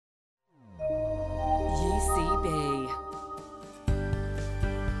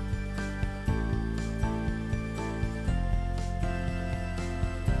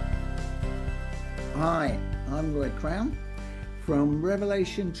Hi, I'm Roy Crown from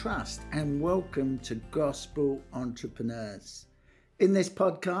Revelation Trust and welcome to Gospel Entrepreneurs. In this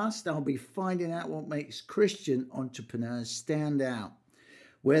podcast, I'll be finding out what makes Christian entrepreneurs stand out,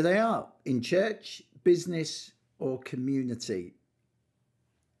 where they are in church, business or community.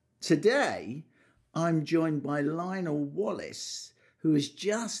 Today, I'm joined by Lionel Wallace, who has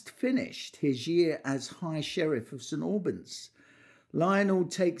just finished his year as High Sheriff of St Albans. Lionel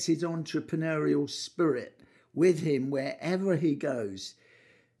takes his entrepreneurial spirit with him wherever he goes.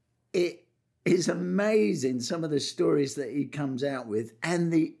 It is amazing some of the stories that he comes out with and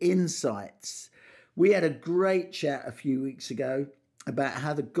the insights. We had a great chat a few weeks ago about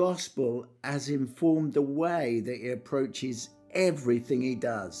how the gospel has informed the way that he approaches everything he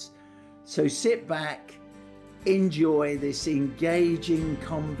does. So sit back, enjoy this engaging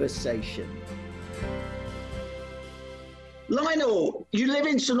conversation. Lionel, you live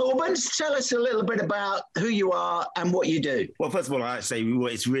in St Albans. Tell us a little bit about who you are and what you do. Well, first of all, I'd say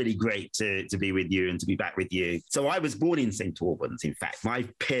it's really great to be with you and to be back with you. So I was born in St Albans, in fact. My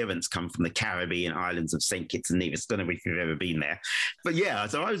parents come from the Caribbean islands of St Kitts and Nevis. Don't know if you've ever been there. But yeah,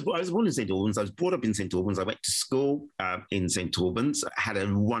 so I was born in St Albans. I was brought up in St Albans. I went to school in St Albans. I had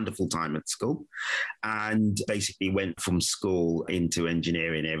a wonderful time at school and basically went from school into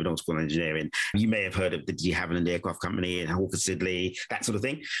engineering, aeronautical engineering. You may have heard of the de Havilland Aircraft Company in Hawker Siddeley, that sort of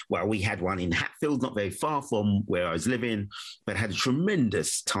thing. Well, we had one in Hatfield, not very far from where I was living, but had a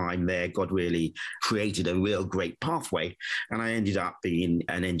tremendous time there. God really created a real great pathway. And I ended up being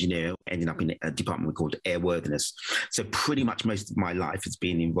an engineer, ended up in a department called airworthiness. So pretty much most of my life has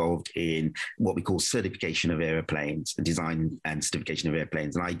been involved in what we call certification of airplanes, design and certification of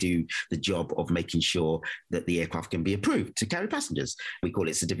airplanes. And I do the job of making sure that the aircraft can be approved to carry passengers. We call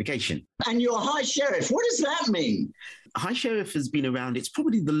it certification. And you're High Sheriff. What does that mean? High Sheriff has been around. It's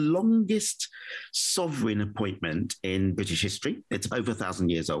probably the longest sovereign appointment in British history. It's over 1,000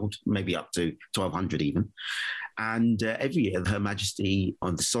 years old, maybe up to 1,200 even. And every year, Her Majesty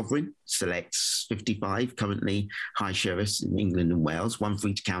on the Sovereign selects 55 currently High Sheriffs in England and Wales, one for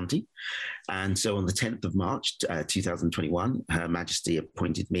each county. And so on the 10th of March, 2021, Her Majesty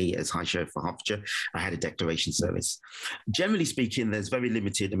appointed me as High Sheriff for Hertfordshire. I had a declaration service. Generally speaking, there's very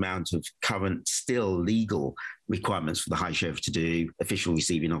limited amount of current, still legal requirements for the High Sheriff to do, official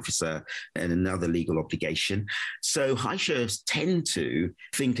receiving officer, and another legal obligation. So High Sheriffs tend to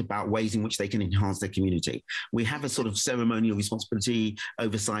think about ways in which they can enhance their community. We have a sort of ceremonial responsibility,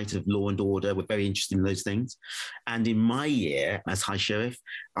 oversight of law and order. We're very interested in those things. And in my year as High Sheriff,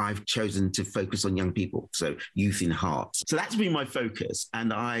 I've chosen to focus on young people, so youth in heart. So that's been my focus.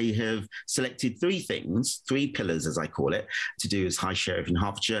 And I have selected three pillars, as I call it, to do as High Sheriff in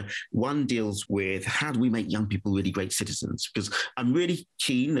Hertfordshire. One deals with how do we make young people really great citizens? Because I'm really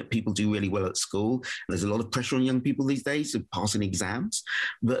keen that people do really well at school. There's a lot of pressure on young people these days to pass in exams.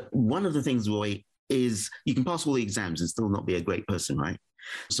 But one of the things, Roy, is you can pass all the exams and still not be a great person, right?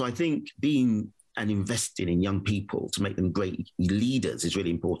 So I think being and investing in young people to make them great leaders is really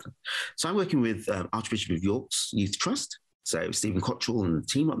important. So I'm working with Archbishop of York's Youth Trust, so Stephen Cottrell and the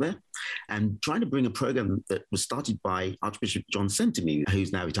team up there, and trying to bring a program that was started by Archbishop John Sentimi,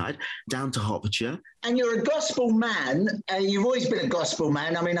 who's now retired, down to Hertfordshire. And you're a gospel man, and you've always been a gospel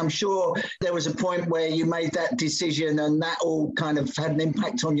man. I mean, I'm sure there was a point where you made that decision and that all kind of had an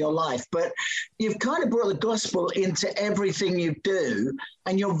impact on your life. But you've kind of brought the gospel into everything you do,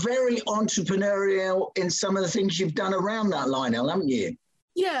 and you're very entrepreneurial in some of the things you've done around that, Lionel, haven't you?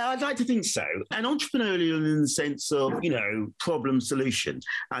 Yeah, I'd like to think so. And entrepreneurial in the sense of, problem solution.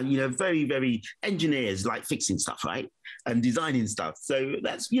 And, very, very engineers like fixing stuff, right? And designing stuff. So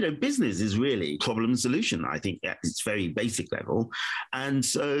that's, business is really problem solution, I think, at its very basic level. And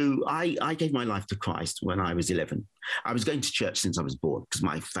so I gave my life to Christ when I was 11. I was going to church since I was born because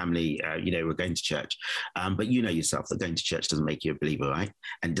my family, were going to church. But you know yourself that going to church doesn't make you a believer, right?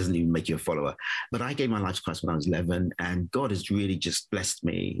 And doesn't even make you a follower. But I gave my life to Christ when I was 11, and God has really just blessed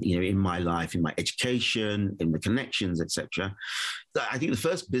me, in my life, in my education, in the connections, etc. I think the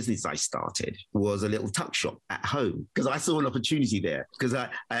first business I started was a little tuck shop at home because I saw an opportunity there because I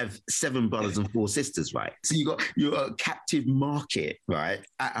have 7 brothers and 4 sisters, right? So you're a captive market, right,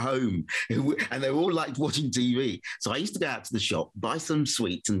 at home, and they all liked watching TV. So I used to go out to the shop, buy some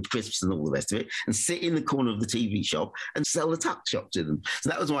sweets and crisps and all the rest of it, and sit in the corner of the TV shop and sell the tuck shop to them. So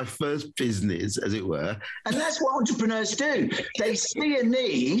that was my first business, as it were. And that's what entrepreneurs do. They see a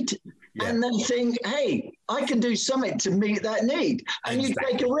need and then think, hey, I can do something to meet that need. And you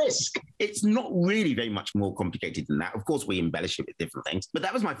take a risk. It's not really very much more complicated than that. Of course, we embellish it with different things. But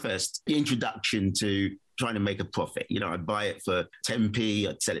that was my first introduction to trying to make a profit. I'd buy it for 10p,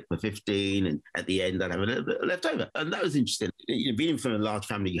 I'd sell it for 15, and at the end, I'd have a little bit left over. And that was interesting. Being from a large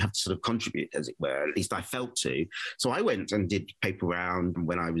family, you have to sort of contribute, as it were. At least I felt to. So I went and did paper round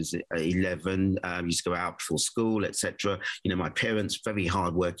when I was 11. Used to go out before school, etc. My parents, very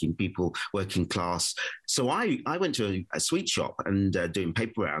hardworking people, working class. So I went to a sweet shop and doing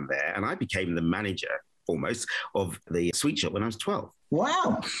paper round there, and I became the manager almost of the sweet shop when I was 12.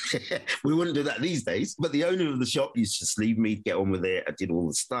 Wow. We wouldn't do that these days, but the owner of the shop used to just leave me to get on with it. I did all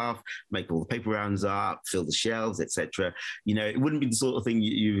the stuff, make all the paper rounds up, fill the shelves, etc. It wouldn't be the sort of thing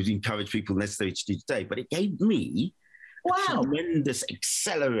you would encourage people necessarily to do today, but it gave me a tremendous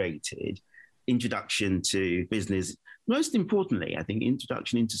accelerated introduction to business. Most importantly, I think,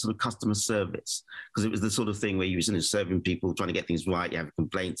 introduction into sort of customer service, because it was the sort of thing where you were serving people, trying to get things right, you have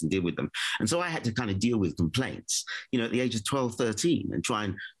complaints and deal with them. And so I had to kind of deal with complaints, at the age of 12, 13, and try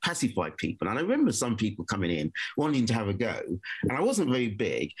and pacify people. And I remember some people coming in, wanting to have a go, and I wasn't very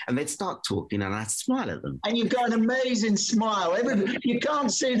big, and they'd start talking, and I'd smile at them. And you've got an amazing smile. You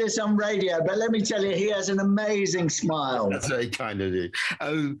can't see this on radio, but let me tell you, he has an amazing smile. That's very kind of you.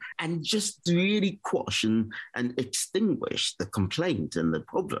 And just really quash and extinguish the complaint and the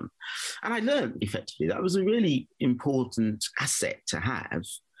problem. And I learned effectively that was a really important asset to have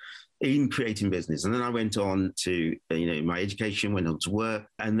in creating business. And then I went on to, my education, went on to work,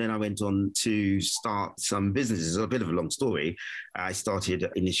 and then I went on to start some businesses. A bit of a long story. I started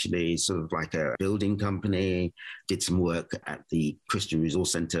initially sort of like a building company, did some work at the Christian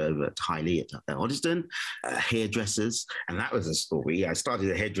Resource Centre over at Highley at Hoddesdon, hairdressers, and that was a story. I started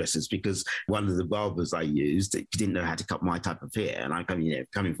at hairdressers because one of the barbers I used didn't know how to cut my type of hair, and I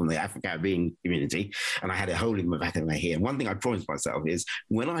coming from the Afro-Caribbean community, and I had a hole in the back of my hair. And one thing I promised myself is,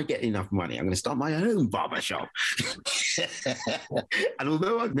 when I get enough money, I'm going to start my own barbershop. And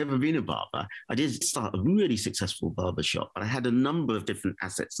although I've never been a barber, I did start a really successful barbershop. But I had a number of different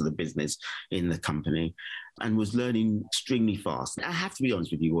assets of the business in the company and was learning extremely fast. I have to be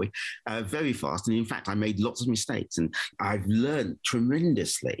honest with you, Roy, very fast. And in fact, I made lots of mistakes, and I've learned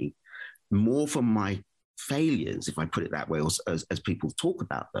tremendously more from my failures, if I put it that way, as people talk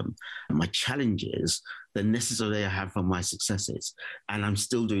about them, and my challenges, than necessarily I have from my successes. And I'm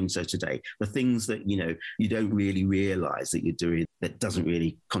still doing so today. The things that, you don't really realize that you're doing that doesn't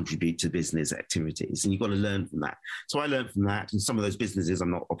really contribute to business activities. And you've got to learn from that. So I learned from that. And some of those businesses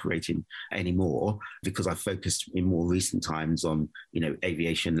I'm not operating anymore because I've focused in more recent times on,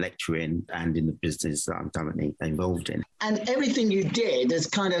 aviation lecturing and in the business that I'm currently involved in. And everything you did is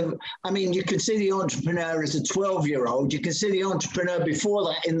you could see the entrepreneur as a 12-year-old. You can see the entrepreneur before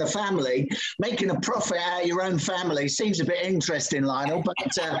that in the family, making a profit out of your own family. Seems a bit interesting, Lionel, but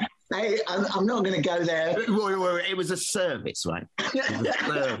I'm not going to go there. It was a service, right? It was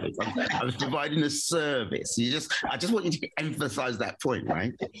a service. I was providing a service. I just want you to emphasize that point,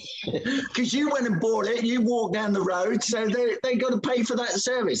 right? Because you went and bought it, you walked down the road, so they got to pay for that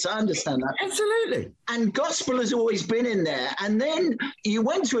service. I understand that. Absolutely. And gospel has always been in there. And then you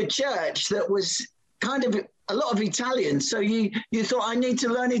went to a church that was kind of a lot of Italian. So you thought, I need to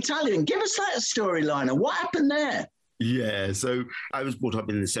learn Italian. Give us that story, Lionel. What happened there? Yeah, so I was brought up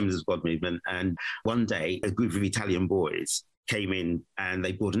in the Assemblies of God movement, and one day a group of Italian boys came in and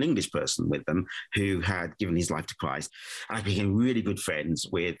they brought an English person with them who had given his life to Christ. And I became really good friends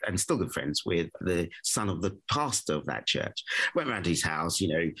with, and still good friends with, the son of the pastor of that church. Went around to his house,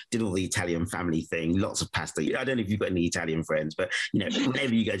 did all the Italian family thing, lots of pasta. I don't know if you've got any Italian friends, but,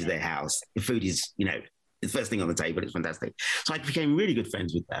 whenever you go to their house, the food is, the first thing on the table. It's fantastic. So I became really good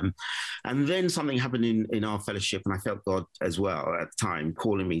friends with them. And then something happened in our fellowship, and I felt God as well at the time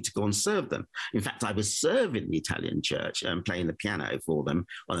calling me to go and serve them. In fact, I was serving the Italian church and playing the piano for them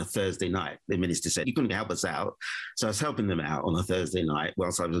on a Thursday night. The minister said, "You couldn't help us out." So I was helping them out on a Thursday night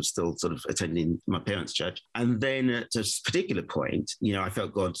whilst I was still sort of attending my parents' church. And then at a particular point, I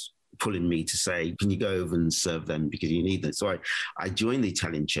felt God pulling me to say, can you go over and serve them because you need them? So I joined the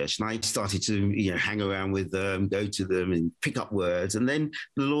Italian church, and I started to hang around with them, go to them and pick up words. And then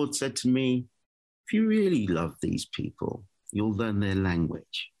the Lord said to me, if you really love these people, you'll learn their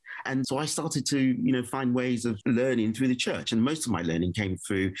language. And so I started to, find ways of learning through the church. And most of my learning came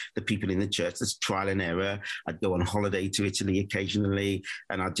through the people in the church. There's trial and error. I'd go on holiday to Italy occasionally,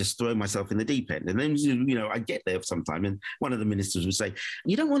 and I'd just throw myself in the deep end. And then, I'd get there sometime, and one of the ministers would say,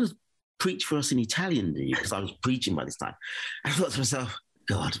 you don't want to preach for us in Italian, do you? Because I was preaching by this time. And I thought to myself,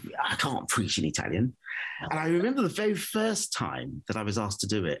 God, I can't preach in Italian. And I remember the very first time that I was asked to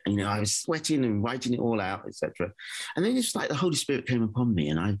do it. And, I was sweating and writing it all out, etc. And then it's like the Holy Spirit came upon me,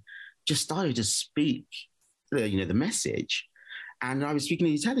 and I just started to speak, the message. And I was speaking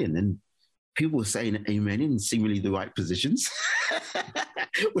in Italian. And people were saying amen in seemingly the right positions,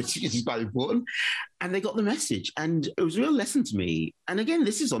 which is quite important. And they got the message. And it was a real lesson to me. And again,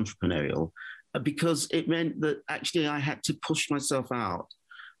 this is entrepreneurial because it meant that actually I had to push myself out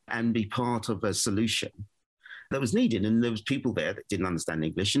and be part of a solution that was needed. And there was people there that didn't understand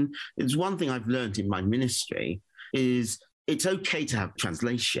English. And it's one thing I've learned in my ministry is it's okay to have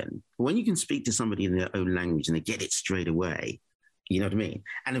translation. But when you can speak to somebody in their own language and they get it straight away, you know what I mean?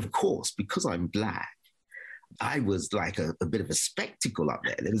 And of course, because I'm Black, I was like a bit of a spectacle up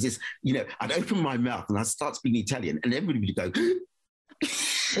there. There was this, I'd open my mouth and I'd start speaking Italian and everybody would go,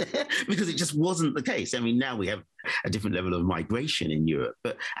 because it just wasn't the case. I mean, now we have a different level of migration in Europe,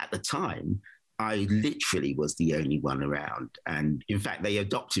 but at the time, I literally was the only one around. And in fact, they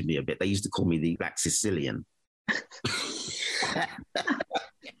adopted me a bit. They used to call me the Black Sicilian.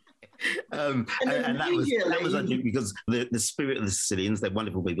 And that was I think because the spirit of the Sicilians, they're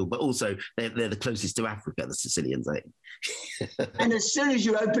wonderful people, but also they're the closest to Africa, the Sicilians, I think. And as soon as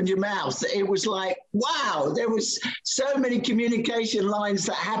you opened your mouth, it was like, wow, there was so many communication lines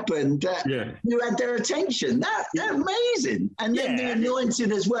that happened that you had their attention. They're amazing. And then the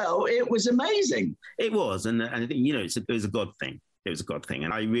anointing as well, it was amazing. It was. And I think, it was a God thing. It was a God thing.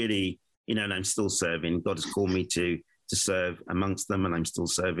 And I really, and I'm still serving. God has called me to serve amongst them, and I'm still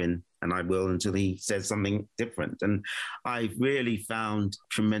serving, and I will until he says something different. And I've really found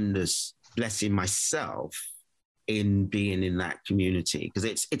tremendous blessing myself in being in that community because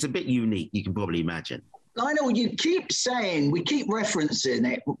it's a bit unique, you can probably imagine. Lionel, you keep saying, we keep referencing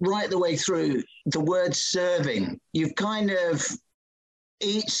it right the way through the word serving. You've kind of,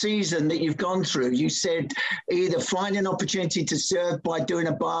 each season that you've gone through, you said either find an opportunity to serve by doing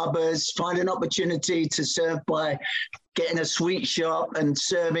a barber's, find an opportunity to serve by getting a sweet shop and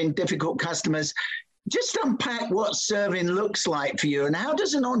serving difficult customers. Just unpack what serving looks like for you and how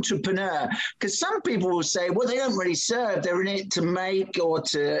does an entrepreneur, because some people will say, well, they don't really serve, they're in it to make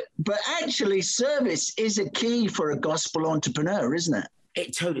but actually service is a key for a gospel entrepreneur, isn't it?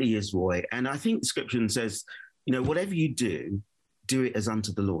 It totally is, Roy. And I think the scripture says, whatever you do it as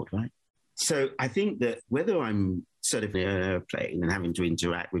unto the Lord, right? So I think that whether I'm sort of in an airplane and having to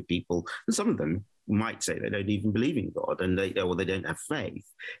interact with people, and some of them might say they don't even believe in God and they don't have faith,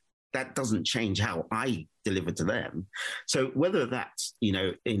 that doesn't change how I deliver to them. So whether that's, in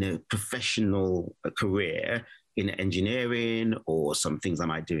a professional career, in engineering or some things I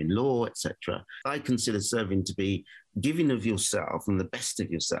might do in law, etc., I consider serving to be giving of yourself and the best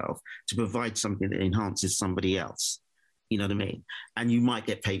of yourself to provide something that enhances somebody else. You know what I mean? And you might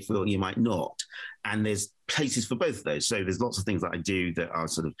get paid for it, or you might not. And there's places for both of those. So there's lots of things that I do that are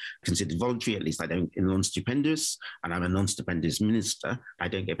sort of considered voluntary, at least I don't, non-stupendous, and I'm a non-stupendous minister. I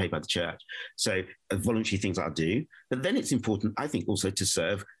don't get paid by the church. So voluntary things I do. But then it's important, I think, also to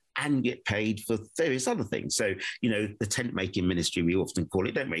serve and get paid for various other things. So, the tent making ministry, we often call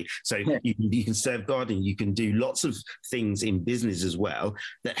it, don't we? So you can serve God and you can do lots of things in business as well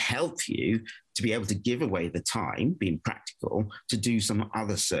that help you to be able to give away the time, being practical, to do some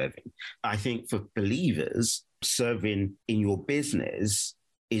other serving. I think for believers, serving in your business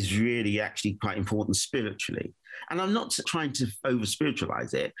is really actually quite important spiritually. And I'm not trying to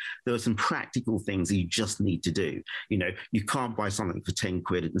over-spiritualize it. There are some practical things that you just need to do. You can't buy something for 10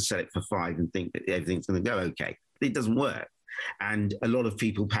 quid and sell it for 5 and think that everything's going to go okay. It doesn't work. And a lot of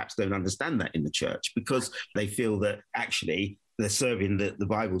people perhaps don't understand that in the church because they feel that actually the serving that the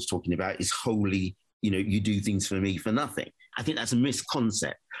Bible's talking about is wholly, you do things for me for nothing. I think that's a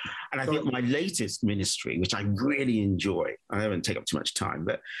misconcept. And I think my latest ministry, which I really enjoy, I don't take up too much time,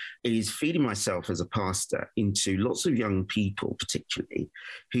 but is feeding myself as a pastor into lots of young people, particularly,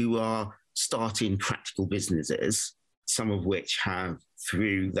 who are starting practical businesses, some of which have,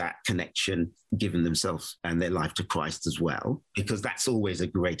 through that connection, given themselves and their life to Christ as well, because that's always a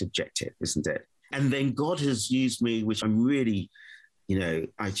great objective, isn't it? And then God has used me, which I'm really,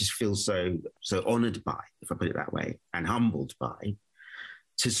 I just feel so honored by, if I put it that way, and humbled by,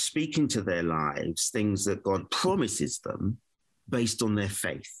 to speak into their lives things that God promises them based on their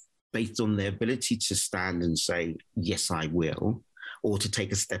faith, based on their ability to stand and say, yes, I will, or to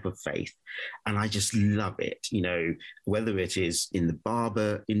take a step of faith. And I just love it, whether it is in the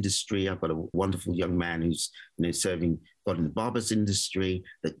barber industry. I've got a wonderful young man who's, serving God in the barber's industry,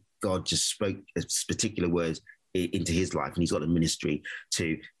 that God just spoke particular words into his life, and he's got a ministry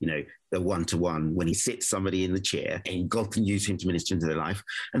to, the one-to-one when he sits somebody in the chair, and God can use him to minister into their life.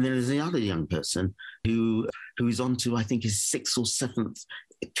 And then there's the other young person who is on to, I think, his 6th or 7th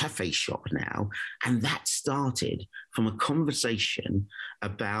cafe shop now, and that started from a conversation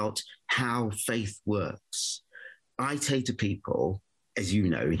about how faith works. I say to people, as you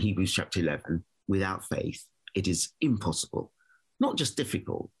know, in Hebrews chapter 11, without faith, it is impossible, not just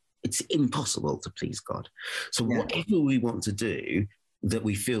difficult, it's impossible to please God. So whatever we want to do that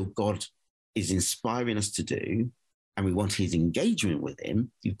we feel God is inspiring us to do, and we want his engagement with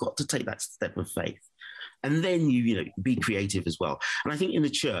him, you've got to take that step of faith. And then be creative as well. And I think in the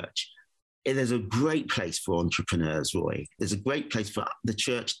church, there's a great place for entrepreneurs, Roy. There's a great place for the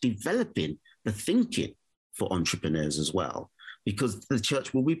church developing the thinking for entrepreneurs as well, because the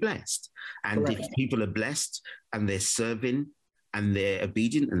church will be blessed. And if people are blessed and they're serving and they're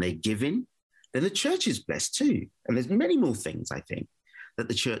obedient and they're giving, then the church is blessed too. And there's many more things, I think, that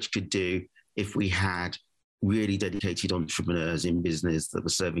the church could do if we had really dedicated entrepreneurs in business that were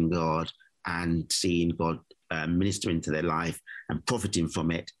serving God and seeing God minister into their life and profiting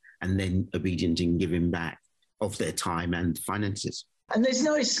from it, and then obedient and giving back of their time and finances. And there's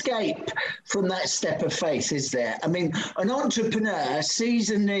no escape from that step of faith, is there? I mean, an entrepreneur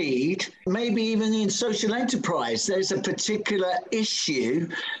sees a need, maybe even in social enterprise, there's a particular issue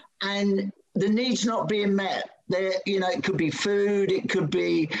and the need's not being met. There, it could be food, it could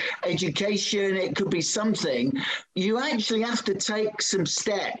be education, it could be something. You actually have to take some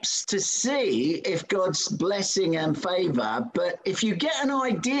steps to see if God's blessing and favor. But if you get an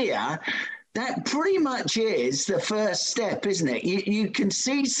idea, that pretty much is the first step, isn't it? You can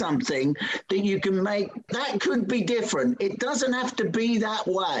see something that you can make that could be different. It doesn't have to be that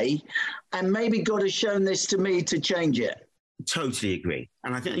way. And maybe God has shown this to me to change it. Totally agree.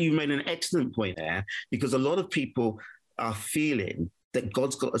 And I think you made an excellent point there, because a lot of people are feeling that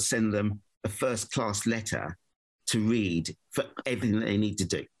God's got to send them a first-class letter to read for everything that they need to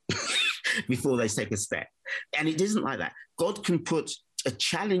do before they take a step. And it isn't like that. God can put a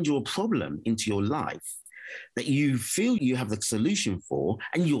challenge or a problem into your life that you feel you have the solution for,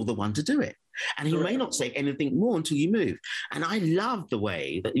 and you're the one to do it. And he may not say anything more until you move. And I love the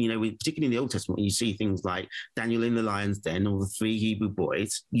way that, particularly in the Old Testament, when you see things like Daniel in the lion's den or the 3 Hebrew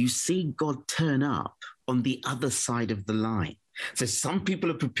boys, you see God turn up on the other side of the line. So some people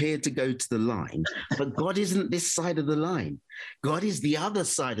are prepared to go to the line, but God isn't this side of the line. God is the other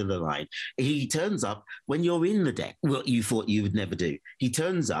side of the line. He turns up when you're in the deck, what you thought you would never do. He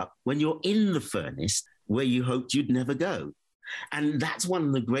turns up when you're in the furnace where you hoped you'd never go. And that's one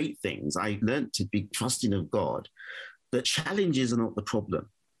of the great things I learned, to be trusting of God, that challenges are not the problem,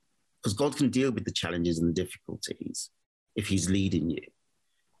 because God can deal with the challenges and the difficulties if he's leading you.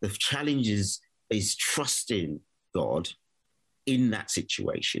 The challenges is trusting God in that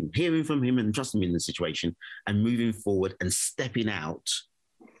situation, hearing from him and trusting him in the situation, and moving forward and stepping out,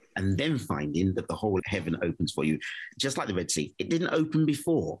 and then finding that the whole heaven opens for you. Just like the Red Sea, it didn't open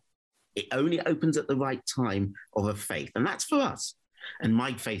before. It only opens at the right time of a faith. And that's for us. And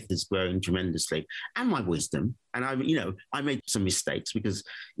my faith is growing tremendously, and my wisdom. And I made some mistakes because,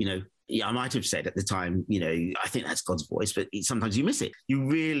 I might have said at the time, I think that's God's voice, but sometimes you miss it. You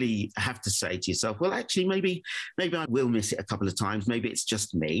really have to say to yourself, well, actually, maybe I will miss it a couple of times. Maybe it's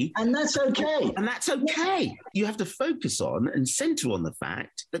just me. And that's okay. And that's okay. You have to focus on and center on the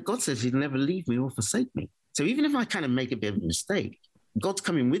fact that God says he'll never leave me or forsake me. So even if I kind of make a bit of a mistake, God's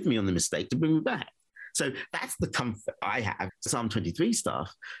coming with me on the mistake to bring me back. So that's the comfort I have, Psalm 23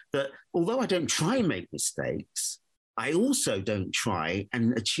 stuff, that although I don't try and make mistakes, I also don't try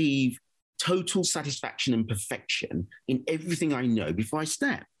and achieve total satisfaction and perfection in everything I know before I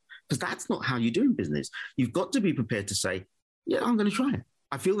step, because that's not how you do in business. You've got to be prepared to say, yeah, I'm going to try it.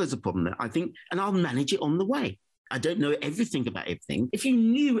 I feel there's a problem there, I think, and I'll manage it on the way. I don't know everything about everything. If you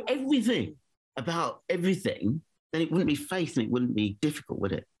knew everything about everything, then it wouldn't be faith and it wouldn't be difficult,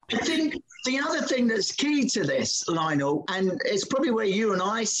 would it? I think the other thing that's key to this, Lionel, and it's probably where you and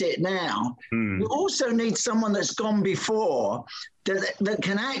I sit now, you also need someone that's gone before that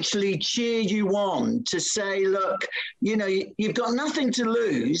can actually cheer you on to say, look, you've got nothing to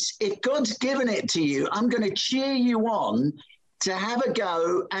lose. If God's given it to you, I'm going to cheer you on to have a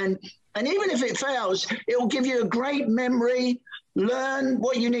go. And even if it fails, it will give you a great memory. Learn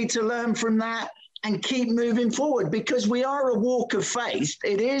what you need to learn from that, and keep moving forward, because we are a walk of faith.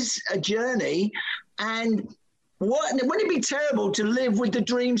 It is a journey. And wouldn't it be terrible to live with the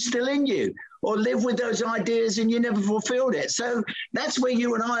dream still in you, or live with those ideas and you never fulfilled it? So that's where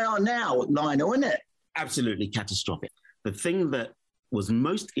you and I are now, Lionel, isn't it? Absolutely catastrophic. The thing that was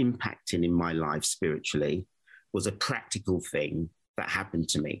most impacting in my life spiritually was a practical thing that happened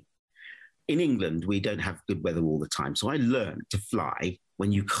to me. In England, we don't have good weather all the time. So I learned to fly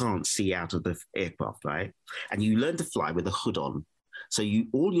when you can't see out of the aircraft, right? And you learn to fly with a hood on. So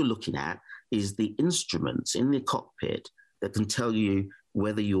all you're looking at is the instruments in the cockpit that can tell you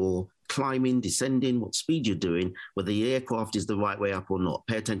whether you're climbing, descending, what speed you're doing, whether the aircraft is the right way up or not.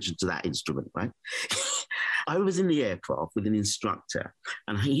 Pay attention to that instrument, right? I was in the aircraft with an instructor,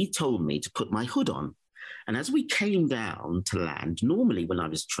 and he told me to put my hood on. And as we came down to land, normally when I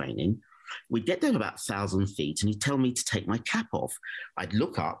was training, we'd get there about 1,000 feet and he'd tell me to take my cap off. I'd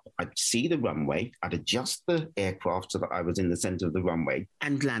look up, I'd see the runway, I'd adjust the aircraft so that I was in the center of the runway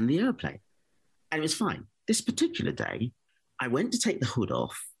and land the airplane. And it was fine. This particular day, I went to take the hood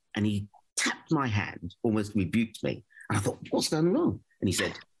off and he tapped my hand, almost rebuked me. And I thought, what's going wrong? And he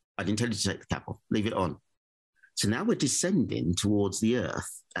said, I didn't tell you to take the cap off, leave it on. So now we're descending towards the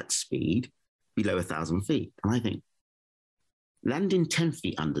earth at speed below 1,000 feet. And I think, landing 10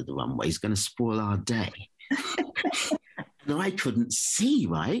 feet under the runway is going to spoil our day. And I couldn't see,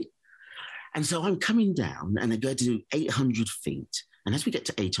 right? And so I'm coming down and I go to 800 feet. And as we get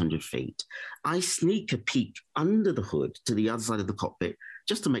to 800 feet, I sneak a peek under the hood to the other side of the cockpit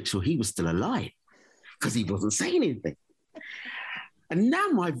just to make sure he was still alive because he wasn't saying anything. And now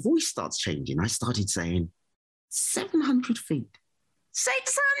my voice starts changing. I started saying, 700 feet,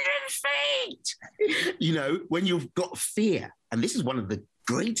 600 feet. You know, when you've got fear, and this is one of the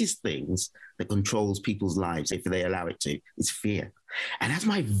greatest things that controls people's lives if they allow it to, is fear. And as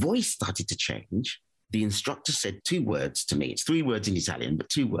my voice started to change, the instructor said 2 words to me. It's 3 words in Italian, but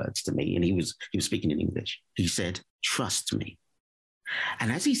 2 words to me. And he was speaking in English. He said, trust me.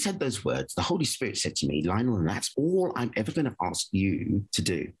 And as he said those words, the Holy Spirit said to me, Lionel, and that's all I'm ever going to ask you to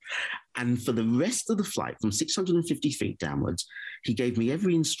do. And for the rest of the flight, from 650 feet downwards, he gave me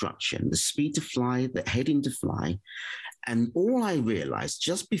every instruction, the speed to fly, the heading to fly. And all I realized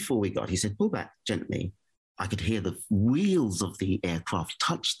just before we got, he said, pull back gently. I could hear the wheels of the aircraft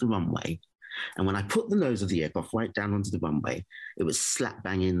touch the runway. And when I put the nose of the aircraft right down onto the runway, it was slap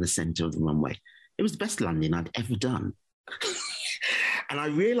bang in the center of the runway. It was the best landing I'd ever done. And I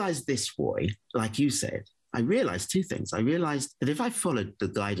realized this, Roy, like you said, I realized 2 things. I realized that if I followed the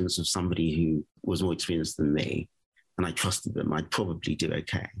guidance of somebody who was more experienced than me, and I trusted them, I'd probably do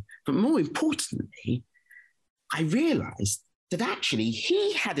okay. But more importantly, I realized that actually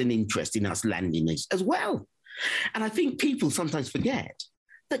he had an interest in us landing as well. And I think people sometimes forget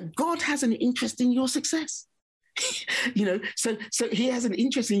that God has an interest in your success. You know, so he has an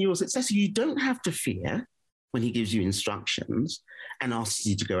interest in your success. You don't have to fear when he gives you instructions and asks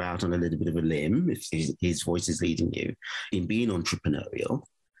you to go out on a little bit of a limb, if his voice is leading you, in being entrepreneurial,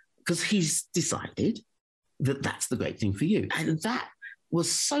 because he's decided that that's the great thing for you. And that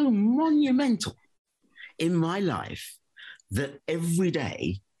was so monumental in my life that every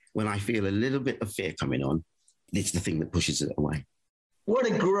day when I feel a little bit of fear coming on, it's the thing that pushes it away. What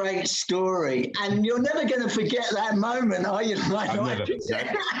a great story. And you're never going to forget that moment, are you?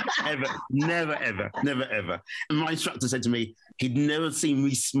 Never, ever. And my instructor said to me, he'd never seen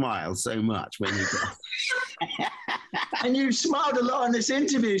me smile so much when you got... And you smiled a lot in this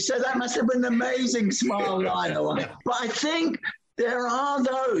interview, so that must have been an amazing smile, Lionel. But I think there are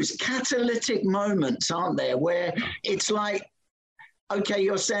those catalytic moments, aren't there, where it's like, okay,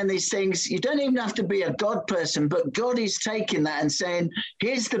 you're saying these things, you don't even have to be a God person, but God is taking that and saying,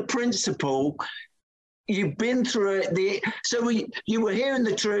 here's the principle, you've been through it. You were hearing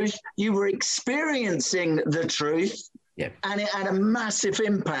the truth, you were experiencing the truth, and it had a massive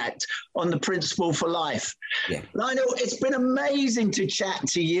impact on the principle for life. Yeah. Lionel, it's been amazing to chat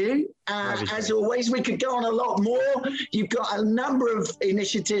to you. As always, we could go on a lot more. You've got a number of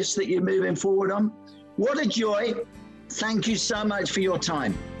initiatives that you're moving forward on. What a joy. Thank you so much for your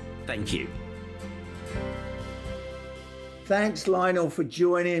time. Thank you. Thanks, Lionel, for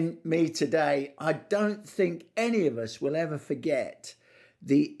joining me today. I don't think any of us will ever forget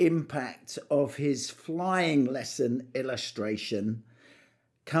the impact of his flying lesson illustration,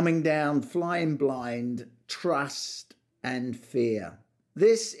 coming down flying blind, trust and fear.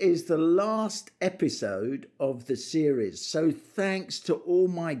 This is the last episode of the series, so thanks to all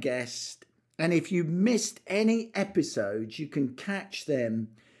my guests. And if you missed any episodes, you can catch them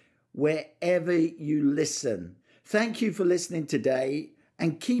wherever you listen. Thank you for listening today,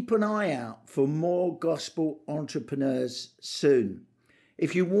 and keep an eye out for more gospel entrepreneurs soon.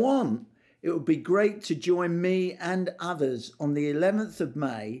 If you want, it would be great to join me and others on the 11th of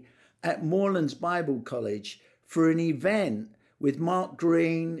May at Moorlands Bible College for an event with Mark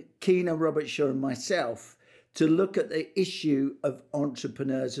Green, Keena Robertshaw and myself to look at the issue of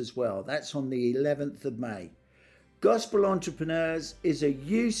entrepreneurs as well. That's on the 11th of May. Gospel Entrepreneurs is a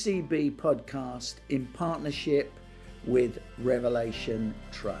UCB podcast in partnership with Revelation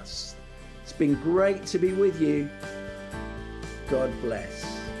Trust. It's been great to be with you. God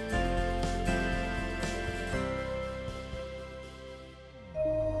bless.